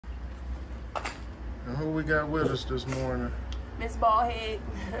And who we got with us this morning? Miss Baldhead.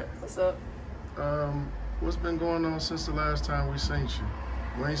 What's up? What's been going on since the last time we seen you?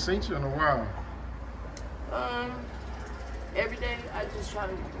 We ain't seen you in a while. Um, every day I just try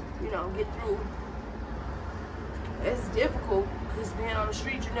to, get through. It's difficult because being on the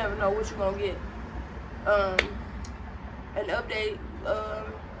street, you never know what you're gonna get. An update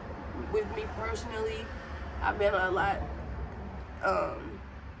with me personally, I've been a lot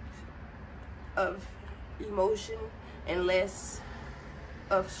of emotion and less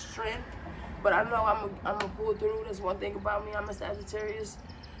of strength, but I know I'm gonna pull through. That's one thing about me. I'm a Sagittarius,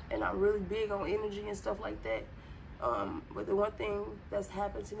 and I'm really big on energy and stuff like that. But the one thing that's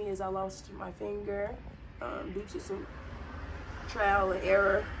happened to me is I lost my finger due to some trial and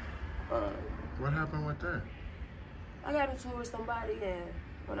error. What happened with that? I got into it with somebody, and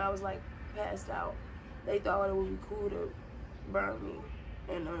when I was like passed out, they thought it would be cool to burn me,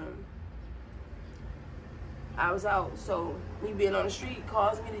 and I was out. So me being on the street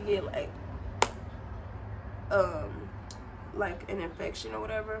caused me to get like an infection or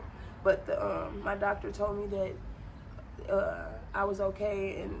whatever. But my doctor told me that I was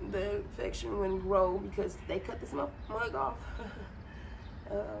okay and the infection wouldn't grow because they cut this mug off.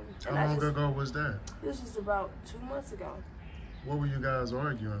 How long ago was that? This was about 2 months ago. What were you guys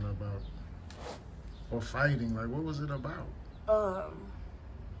arguing about? Or fighting? Like, what was it about?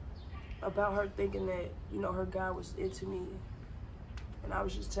 About her thinking that, her guy was into me. And I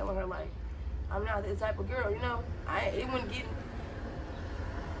was just telling her, like, I'm not that type of girl, it wouldn't get,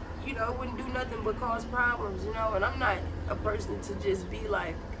 it wouldn't do nothing but cause problems, and I'm not a person to just be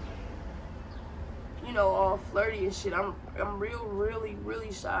like, all flirty and shit. I'm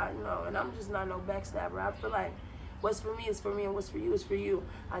really shy, and I'm just not no backstabber. I feel like what's for me is for me and what's for you is for you.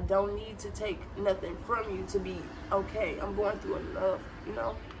 I don't need to take nothing from you to be okay. I'm going through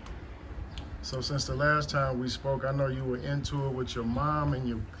enough, So since the last time we spoke, I know you were into it with your mom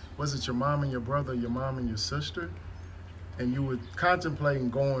and was it your mom and your brother, your mom and your sister? And you were contemplating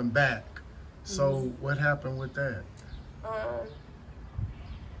going back. So what happened with that?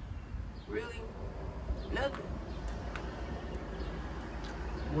 Really, nothing.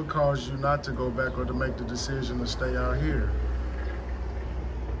 What caused you not to go back or to make the decision to stay out here?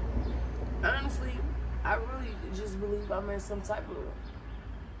 Honestly, I really just believe I'm in some type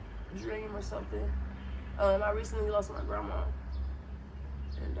of dream or something. I recently lost my grandma,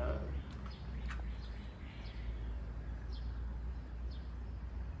 and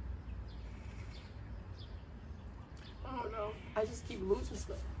I don't know. I just keep losing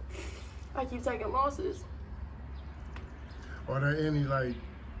stuff. I keep taking losses. Are there any,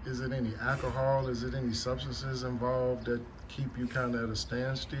 is it any alcohol? Is it any substances involved that keep you kind of at a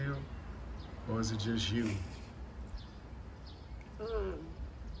standstill? Or is it just you?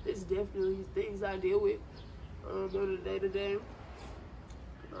 It's definitely things I deal with on a day-to-day.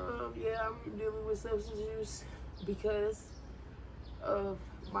 Yeah, I'm dealing with substance use because of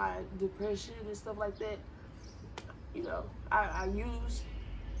my depression and stuff like that. I use,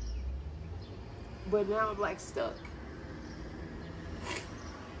 but now I'm like stuck.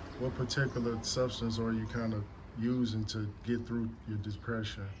 What particular substance are you kind of using to get through your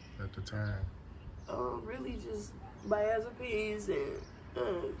depression at the time? Really just benzodiazepines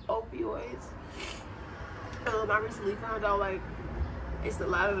and opioids. I recently found out it's a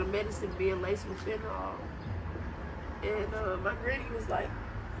lot of the medicine being laced with fentanyl. And my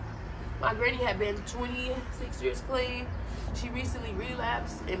granny had been 26 years clean. She recently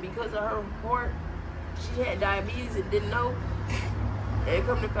relapsed, and because of her report, she had diabetes and didn't know. And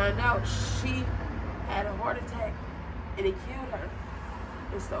come to find out, she had a heart attack, and it killed her.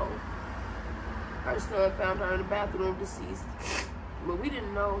 And so her son found her in the bathroom deceased, but we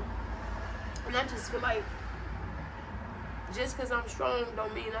didn't know. And I just feel like just because I'm strong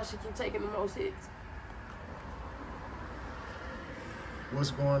don't mean I should keep taking the most hits.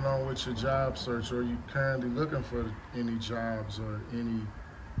 What's going on with your job search? Are you currently looking for any jobs or any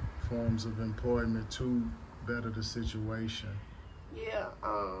forms of employment to better the situation? Yeah,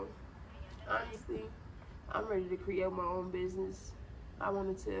 honestly, I'm ready to create my own business. I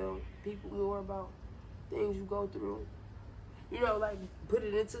want to tell people more about things you go through. Put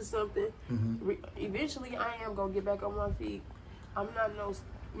it into something. Eventually, I am going to get back on my feet. I'm not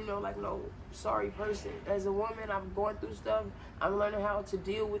no sorry person. As a woman, I'm going through stuff. I'm learning how to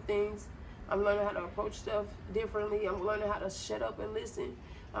deal with things. I'm learning how to approach stuff differently. I'm learning how to shut up and listen.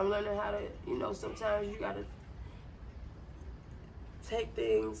 I'm learning how to, sometimes you got to take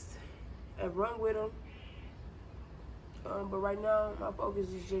things and run with them. But right now, my focus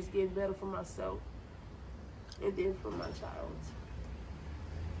is just getting better for myself and then for my child.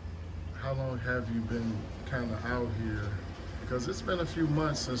 How how long have you been kind of out here? Because it's been a few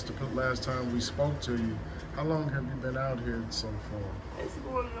months since the last time we spoke to you. How long have you been out here so far? It's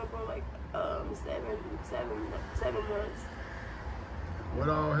going up on like 7 months. What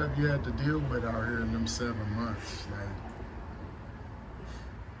all have you had to deal with out here in them 7 months?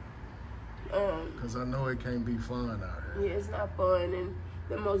 Like, because I know it can't be fun out here. Yeah, it's not fun, and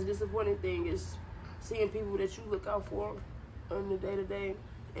the most disappointing thing is seeing people that you look out for on the day-to-day,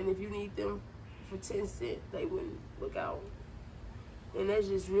 and if you need them for 10 cents, they wouldn't look out. And that's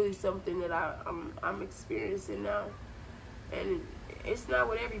just really something that I'm experiencing now. And it's not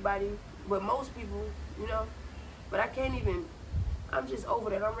with everybody, but most people, you know. But I can't even, I'm just over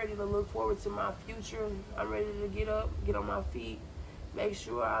that. I'm ready to look forward to my future. I'm ready to get up, get on my feet, make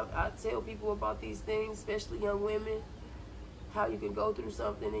sure I tell people about these things, especially young women, how you can go through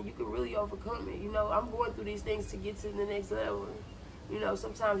something and you can really overcome it. You know, I'm going through these things to get to the next level. You know,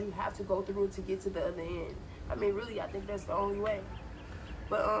 sometimes you have to go through it to get to the other end. I mean, really, I think that's the only way.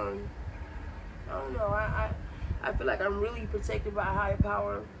 But, I don't know, I feel like I'm really protected by a higher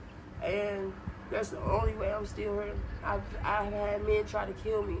power, and that's the only way I'm still here. I've had men try to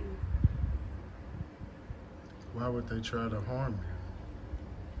kill me. Why would they try to harm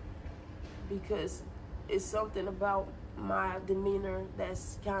you? Because it's something about my demeanor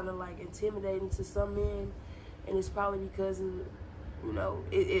that's kind of like intimidating to some men, and it's probably because of, you know,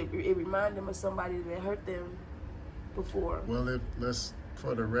 it reminded them of somebody that hurt them before. Well,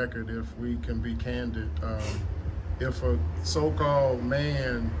 for the record, if we can be candid, if a so-called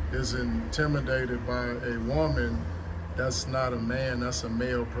man is intimidated by a woman, that's not a man, that's a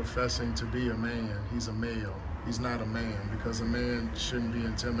male professing to be a man. He's a male. He's not a man, because a man shouldn't be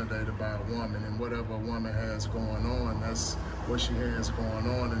intimidated by a woman, and whatever a woman has going on, that's what she has going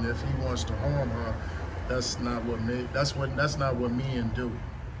on. And if he wants to harm her, that's not what men do.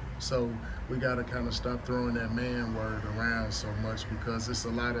 So we got to kind of stop throwing that man word around so much, because it's a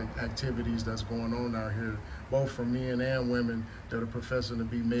lot of activities that's going on out here, both for men and women that are professing to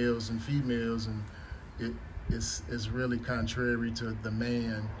be males and females, and it's really contrary to the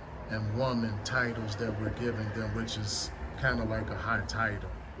man and woman titles that we're giving them, which is kind of like a high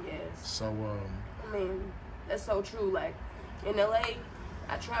title. Yes. So, I mean, that's so true. Like, in LA,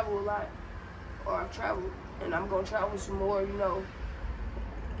 I travel a lot, or I've traveled, and I'm going to travel some more, you know,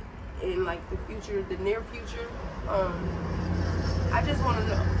 in like the future, the near future. I just want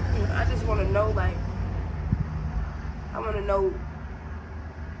to know, like, I want to know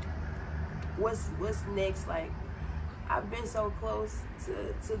what's next. Like, I've been so close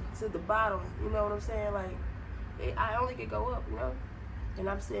to the bottom, you know what I'm saying? Like, I only could go up, you know? And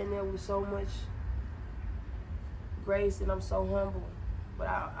I'm sitting there with so much grace, and I'm so humble. But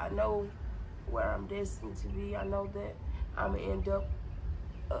I know where I'm destined to be. I know that I'm going to end up,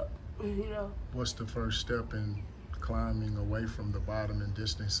 you know? What's the first step in climbing away from the bottom and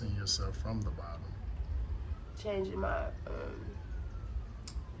distancing yourself from the bottom? Changing my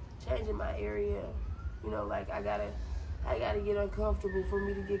area. You know, like, I gotta get uncomfortable for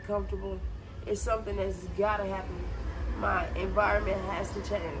me to get comfortable. It's something that's gotta happen. My environment has to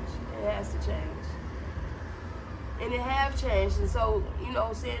change. It has to change. And it have changed. And so, you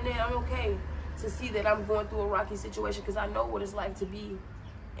know, saying that, I'm okay to see that I'm going through a rocky situation, because I know what it's like to be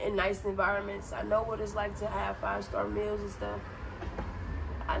in nice environments. I know what it's like to have 5-star meals and stuff.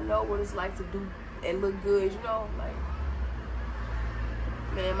 I know what it's like to do and look good, you know, like,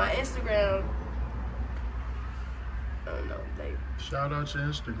 man, my Instagram, I don't know, shout out your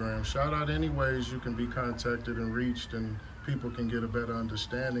Instagram. Shout out any ways you can be contacted and reached, and people can get a better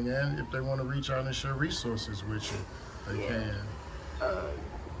understanding. And if they want to reach out and share resources with you, they can.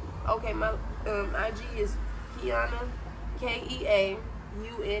 Okay, my IG is Keanna,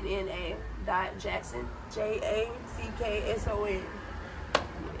 KEAUNNA.Jackson, JACKSON.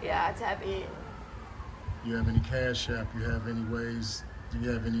 Yeah, I tap in. You have any Cash App? You have any ways? Do you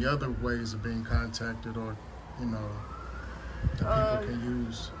have any other ways of being contacted, or, you know, that people can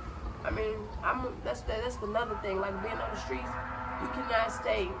use? I mean, that's another thing. Like, being on the streets, you cannot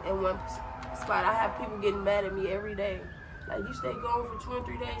stay in one spot. I have people getting mad at me every day. Like, you stay gone for 2 and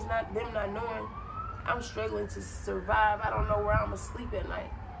 3 days, them not knowing I'm struggling to survive. I don't know where I'm gonna sleep at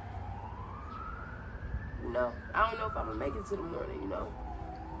night. You know, I don't know if I'm gonna make it to the morning, you know.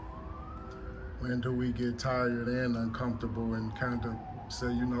 When do we get tired and uncomfortable and kind of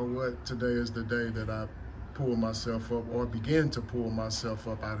say, you know what, today is the day that I pull myself up, or begin to pull myself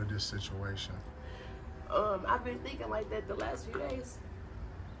up out of this situation? I've been thinking like that the last few days.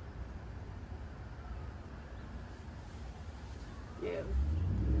 Yeah.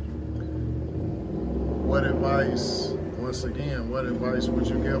 What advice, once again, what advice would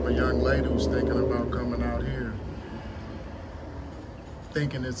you give a young lady who's thinking about coming out here,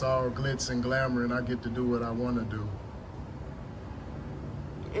 thinking it's all glitz and glamour and I get to do what I want to do?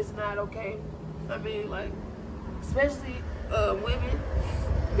 It's not okay. I mean, like, especially women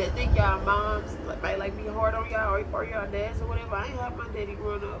that think y'all moms might like be hard on y'all or y'all dads or whatever. I ain't have my daddy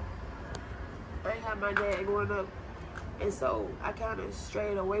growing up. I ain't have my dad growing up. And so I kind of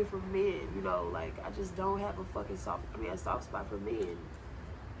strayed away from men, you know, like I just don't have a fucking a soft spot for men.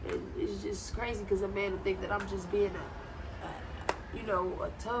 And it's just crazy because a man would think that I'm just being a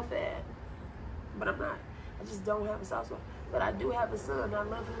tough ass. But I'm not. I just don't have a soft spot. But I do have a son. I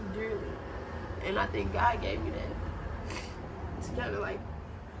love him dearly. And I think God gave me that. To kind of like,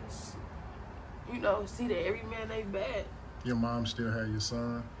 see that every man ain't bad. Your mom still had your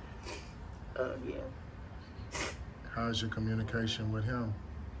son? Yeah. How's your communication with him?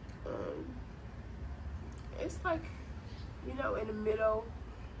 It's like, in the middle.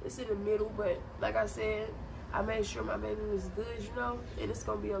 It's in the middle, but like I said, I made sure my baby was good, and it's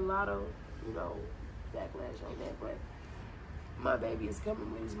gonna be a lot of, backlash on that. But my baby is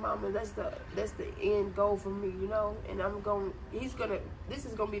coming with his mama. That's the end goal for me, And this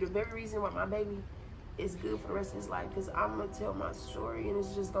is gonna be the very reason why my baby is good for the rest of his life, because I'm gonna tell my story, and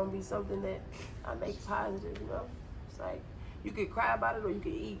it's just gonna be something that I make positive, It's like you could cry about it or you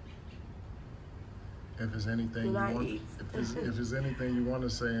could eat. If there's anything if there's anything you want to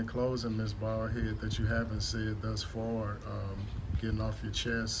say in closing, Miss Baldhead, that you haven't said thus far, getting off your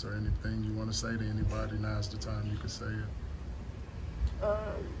chest, or anything you want to say to anybody, now's the time you can say it.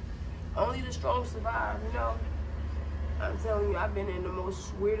 Only the strong survive, I'm telling you, I've been in the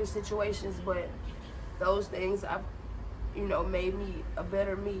most weirdest situations, but those things have, made me a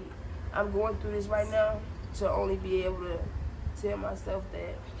better me. I'm going through this right now to only be able to tell myself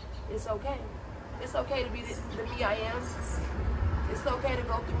that it's okay. It's okay to be the me I am. It's okay to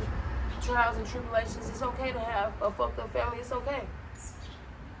go through trials and tribulations. It's okay to have a fucked up family. It's okay.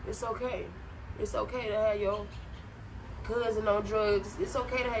 It's okay. It's okay to have your cousin on drugs. It's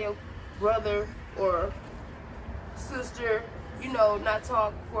okay to have your brother or sister, not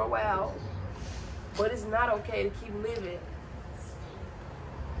talk for a while. But it's not okay to keep living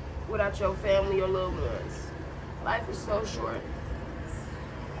without your family or loved ones. Life is so short.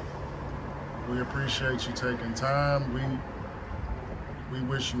 We appreciate you taking time. We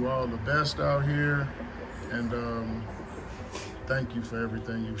wish you all the best out here, and thank you for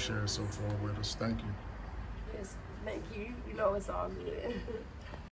everything you've shared so far with us. Thank you. Yes, thank you. It's all good.